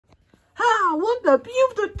what a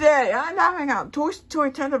beautiful day. I'm having a Toy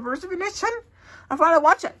Story 10th anniversary edition. I finally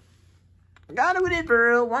watch it. Gotta do it for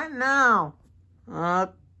real right now.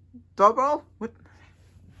 Double? What?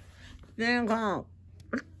 Damn, call.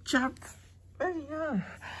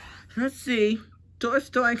 Let's see. Toy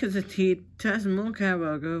Story because the teeth. Test Mooncat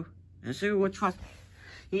logo. And see which one.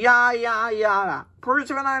 Yeah.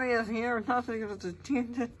 Producer Vanani is here. Nothing because the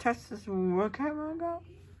teeth to test this Mooncat logo.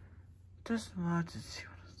 Just want to see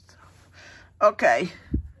what it's stuff. Okay.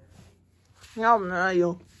 No,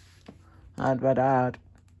 you. Here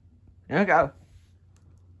we go.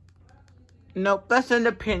 Nope, that's in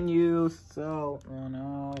the pin use. So, oh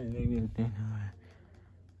no, and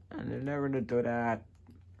they're never gonna do that.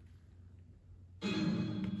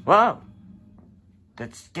 Whoa,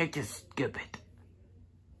 that's just stupid.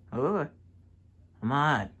 Oh, come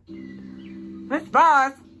on, Miss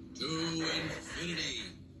Boss. To infinity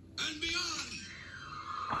and beyond.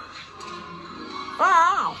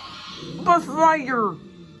 Wow, Buzz Lightyear.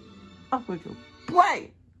 Oh, we go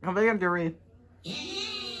play. I'm gonna do it.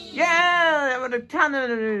 Yeah, I'm gonna tell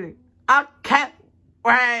them. I can't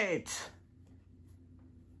wait.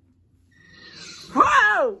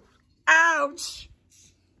 Whoa! Ouch!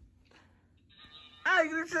 I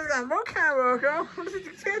just got more camera logo.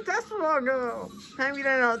 That's the logo. I mean,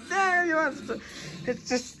 I know there you want to. It's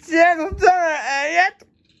just idiot.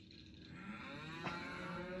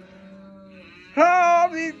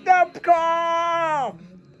 Holy Dupcom!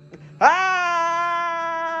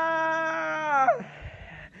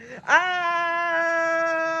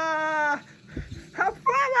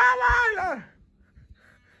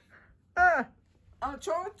 I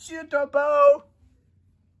told you, Double.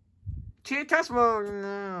 Cheetahs will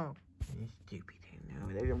no. Stupid. No,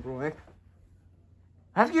 they don't work.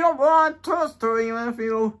 If you don't want Toy Story,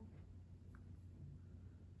 Matthew.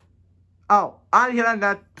 Oh, I hear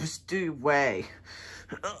that stupid way.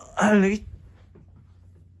 At least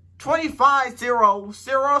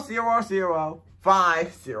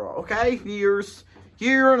 25,000,050. Okay, years,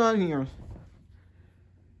 not years.